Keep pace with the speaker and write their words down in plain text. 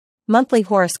Monthly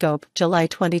Horoscope July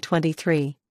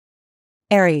 2023.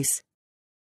 Aries.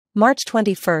 March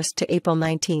 21st to April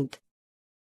 19th.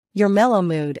 Your mellow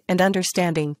mood and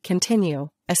understanding continue,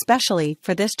 especially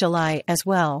for this July as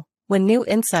well, when new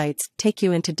insights take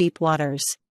you into deep waters.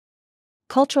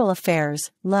 Cultural affairs,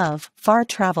 love, far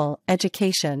travel,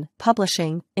 education,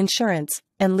 publishing, insurance,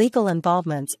 and legal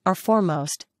involvements are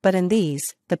foremost, but in these,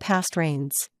 the past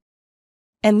reigns.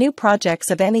 And new projects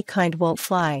of any kind won't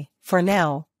fly, for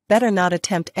now. Better not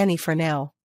attempt any for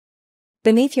now.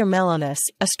 Beneath your mellowness,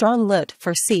 a strong lut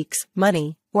for seeks,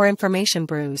 money, or information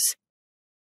brews.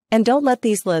 And don't let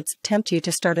these luts tempt you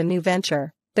to start a new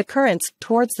venture. The currents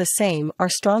towards the same are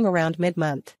strong around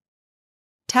mid-month.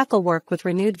 Tackle work with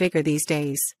renewed vigor these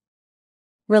days.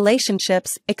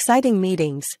 Relationships, exciting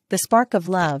meetings, the spark of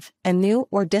love, and new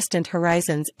or distant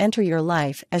horizons enter your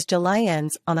life as July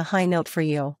ends on a high note for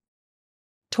you.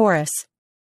 Taurus.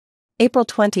 April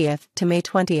 20th to May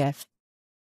 20th.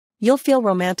 You'll feel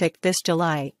romantic this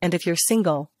July, and if you're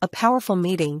single, a powerful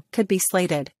meeting could be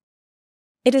slated.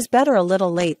 It is better a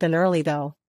little late than early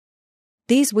though.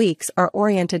 These weeks are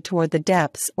oriented toward the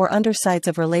depths or undersides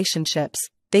of relationships.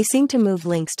 They seem to move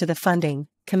links to the funding,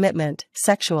 commitment,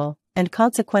 sexual, and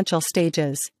consequential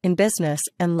stages in business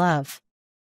and love.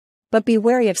 But be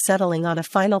wary of settling on a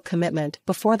final commitment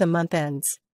before the month ends.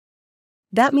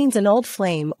 That means an old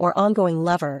flame or ongoing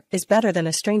lover is better than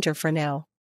a stranger for now.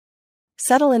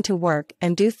 Settle into work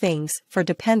and do things for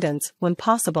dependents when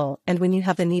possible and when you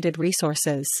have the needed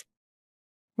resources.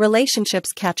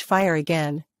 Relationships catch fire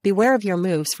again. Beware of your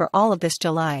moves for all of this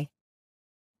July.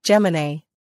 Gemini.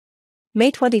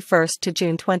 May 21st to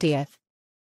June 20th.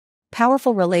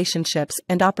 Powerful relationships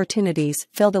and opportunities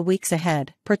fill the weeks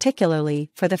ahead, particularly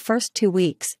for the first 2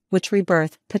 weeks, which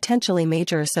rebirth potentially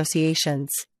major associations.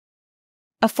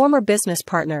 A former business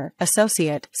partner,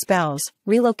 associate, spouse,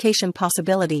 relocation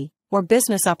possibility, or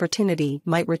business opportunity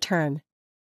might return.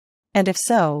 And if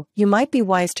so, you might be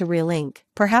wise to relink,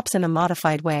 perhaps in a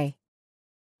modified way.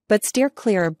 But steer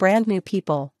clear of brand new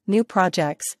people, new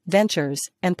projects, ventures,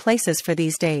 and places for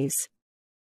these days.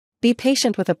 Be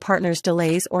patient with a partner's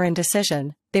delays or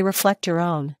indecision, they reflect your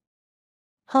own.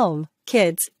 Home,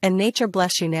 kids, and nature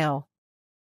bless you now.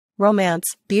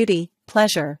 Romance, beauty,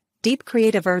 pleasure, deep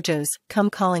creative urges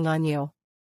come calling on you.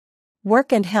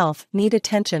 Work and health need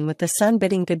attention with the sun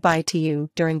bidding goodbye to you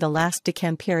during the last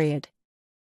decan period.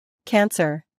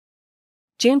 Cancer.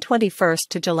 June 21st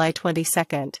to July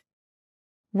 22nd.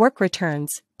 Work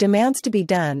returns, demands to be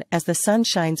done as the sun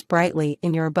shines brightly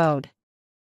in your abode.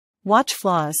 Watch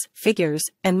flaws, figures,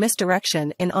 and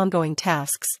misdirection in ongoing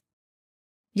tasks.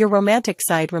 Your romantic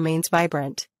side remains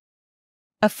vibrant.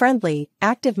 A friendly,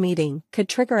 active meeting could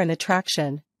trigger an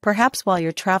attraction, perhaps while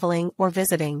you're traveling or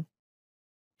visiting.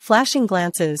 Flashing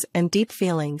glances and deep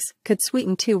feelings could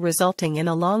sweeten too, resulting in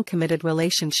a long-committed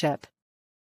relationship.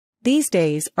 These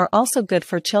days are also good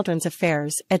for children's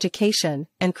affairs, education,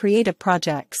 and creative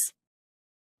projects.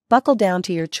 Buckle down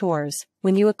to your chores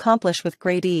when you accomplish with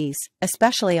great ease,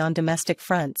 especially on domestic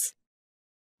fronts.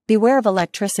 Beware of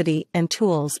electricity and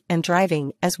tools and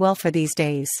driving as well for these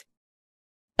days.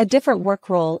 A different work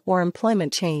role or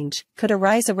employment change could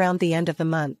arise around the end of the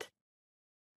month.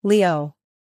 Leo.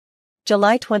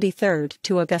 July 23rd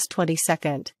to August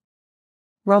 22nd.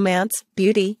 Romance,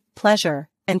 beauty, pleasure,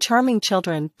 and charming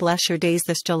children bless your days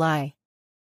this July.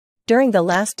 During the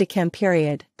last decan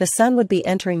period, the sun would be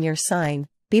entering your sign.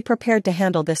 Be prepared to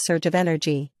handle this surge of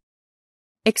energy.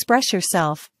 Express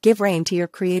yourself, give rein to your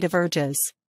creative urges.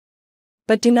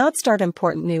 But do not start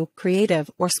important new, creative,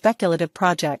 or speculative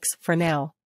projects for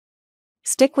now.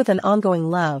 Stick with an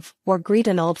ongoing love, or greet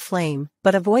an old flame,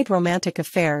 but avoid romantic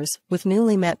affairs with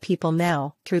newly met people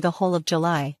now, through the whole of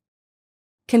July.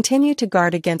 Continue to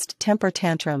guard against temper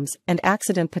tantrums and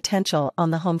accident potential on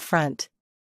the home front.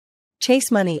 Chase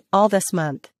money all this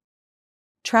month.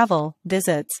 Travel,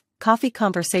 visits, coffee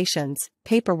conversations,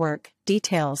 paperwork,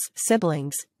 details,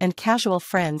 siblings, and casual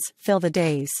friends fill the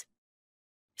days.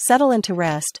 Settle into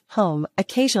rest, home,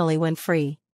 occasionally when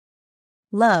free.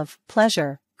 Love,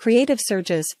 pleasure, creative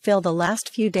surges fill the last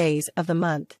few days of the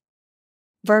month.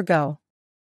 Virgo.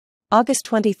 August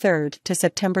 23rd to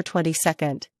September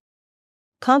 22nd.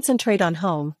 Concentrate on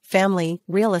home, family,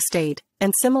 real estate,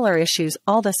 and similar issues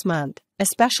all this month,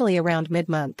 especially around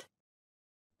mid-month.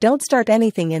 Don't start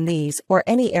anything in these or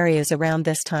any areas around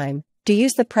this time. Do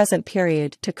use the present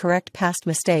period to correct past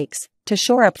mistakes, to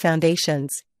shore up foundations,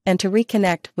 and to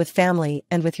reconnect with family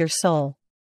and with your soul.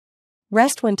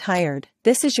 Rest when tired.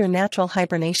 This is your natural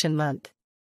hibernation month.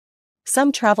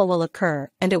 Some travel will occur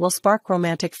and it will spark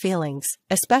romantic feelings,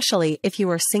 especially if you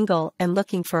are single and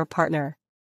looking for a partner.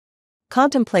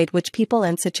 Contemplate which people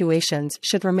and situations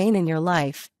should remain in your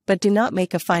life, but do not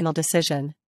make a final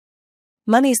decision.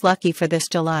 Money's lucky for this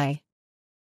July.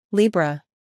 Libra.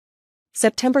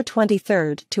 September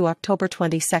 23rd to October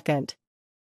 22nd.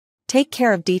 Take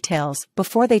care of details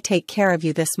before they take care of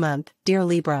you this month, dear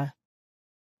Libra.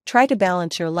 Try to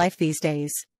balance your life these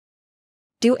days.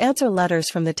 Do answer letters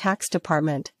from the tax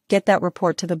department, get that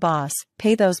report to the boss,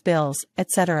 pay those bills,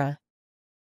 etc.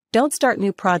 Don't start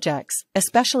new projects,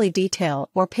 especially detail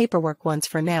or paperwork ones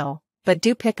for now, but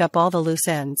do pick up all the loose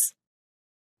ends.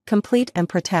 Complete and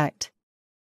protect.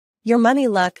 Your money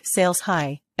luck sails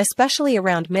high, especially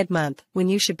around mid-month when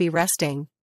you should be resting.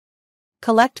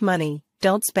 Collect money,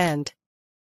 don't spend.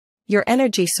 Your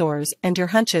energy soars and your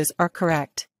hunches are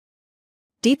correct.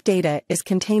 Deep data is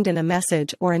contained in a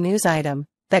message or a news item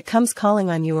that comes calling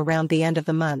on you around the end of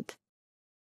the month.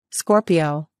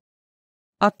 Scorpio.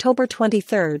 October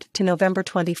 23rd to November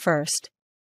 21st.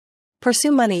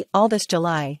 Pursue money all this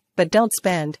July, but don't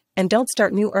spend, and don't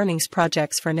start new earnings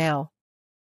projects for now.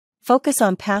 Focus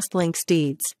on past links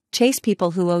deeds, chase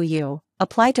people who owe you,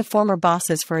 apply to former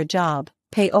bosses for a job,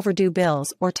 pay overdue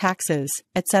bills or taxes,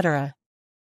 etc.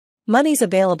 Money's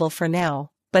available for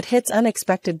now, but hits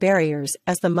unexpected barriers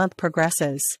as the month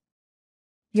progresses.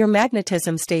 Your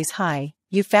magnetism stays high,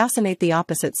 you fascinate the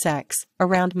opposite sex,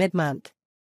 around mid-month.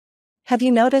 Have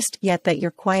you noticed yet that you're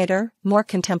quieter, more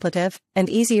contemplative, and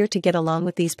easier to get along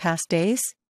with these past days?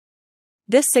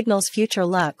 This signals future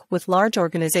luck with large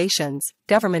organizations,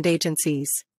 government agencies.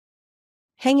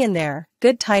 Hang in there,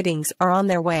 good tidings are on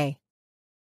their way.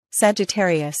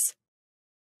 Sagittarius.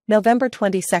 November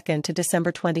 22nd to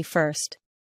December 21st.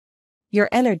 Your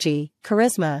energy,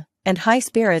 charisma, and high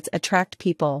spirits attract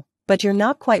people, but you're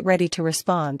not quite ready to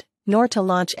respond, nor to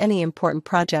launch any important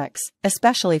projects,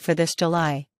 especially for this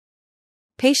July.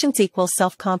 Patience equals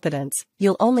self-confidence,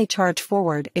 you'll only charge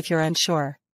forward if you're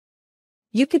unsure.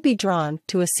 You could be drawn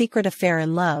to a secret affair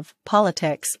in love,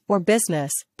 politics, or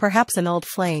business, perhaps an old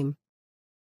flame.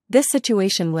 This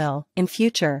situation will, in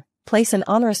future, place an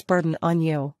onerous burden on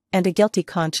you, and a guilty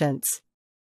conscience.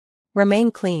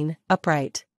 Remain clean,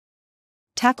 upright.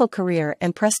 Tackle career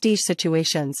and prestige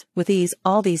situations with ease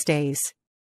all these days.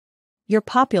 You're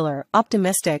popular,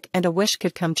 optimistic, and a wish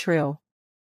could come true.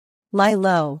 Lie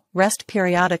low, rest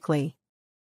periodically.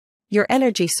 Your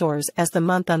energy soars as the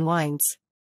month unwinds.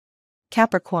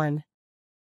 Capricorn.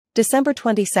 December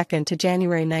 22nd to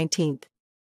January 19th.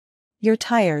 You're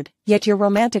tired, yet your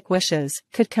romantic wishes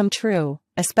could come true,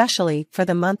 especially for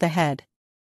the month ahead.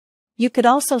 You could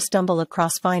also stumble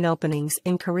across fine openings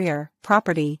in career,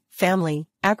 property, family,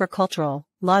 agricultural,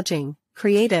 lodging,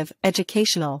 creative,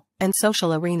 educational, and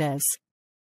social arenas.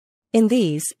 In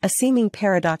these, a seeming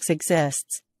paradox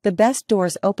exists. The best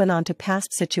doors open onto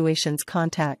past situations'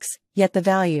 contacts, yet the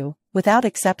value, without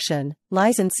exception,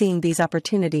 lies in seeing these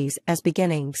opportunities as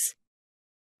beginnings.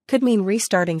 Could mean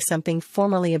restarting something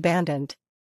formerly abandoned.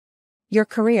 Your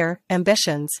career,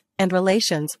 ambitions, and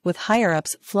relations with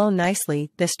higher-ups flow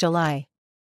nicely this July.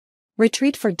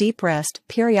 Retreat for deep rest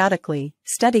periodically,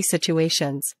 study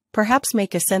situations, perhaps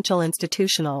make essential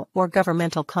institutional or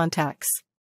governmental contacts.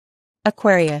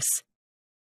 Aquarius.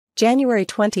 January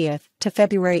 20th to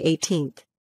February 18th.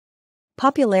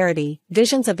 Popularity,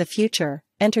 visions of the future,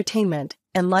 entertainment,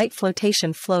 and light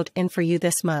flotation float in for you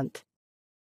this month.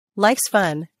 Life's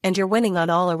fun, and you're winning on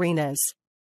all arenas.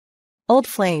 Old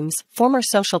flames, former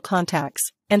social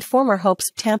contacts, and former hopes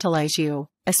tantalize you,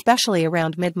 especially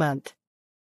around mid-month.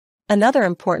 Another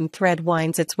important thread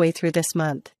winds its way through this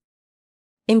month.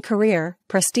 In career,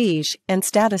 prestige, and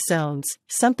status zones,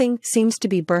 something seems to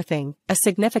be birthing, a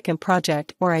significant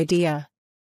project or idea.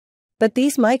 But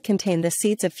these might contain the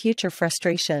seeds of future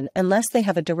frustration unless they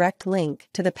have a direct link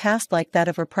to the past, like that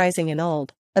of reprising an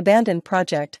old, abandoned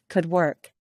project could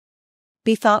work.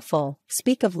 Be thoughtful,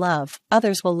 speak of love,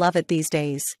 others will love it these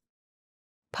days.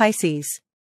 Pisces.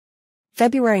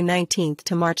 February 19th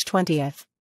to March 20th.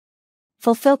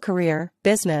 Fulfill career,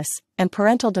 business, and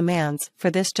parental demands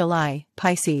for this July,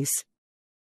 Pisces.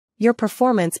 Your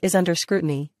performance is under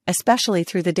scrutiny, especially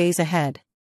through the days ahead.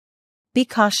 Be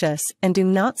cautious and do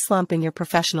not slump in your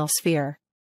professional sphere.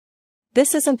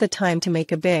 This isn't the time to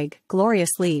make a big,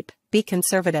 glorious leap, be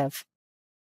conservative.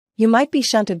 You might be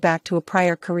shunted back to a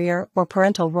prior career or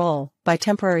parental role by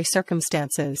temporary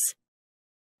circumstances.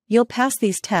 You'll pass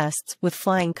these tests with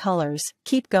flying colors,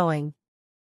 keep going.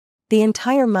 The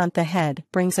entire month ahead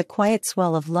brings a quiet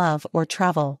swell of love or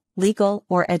travel, legal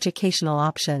or educational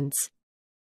options.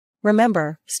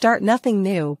 Remember, start nothing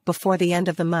new before the end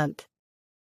of the month.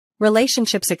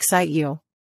 Relationships excite you.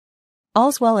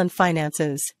 All's well in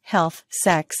finances, health,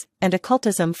 sex, and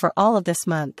occultism for all of this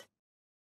month.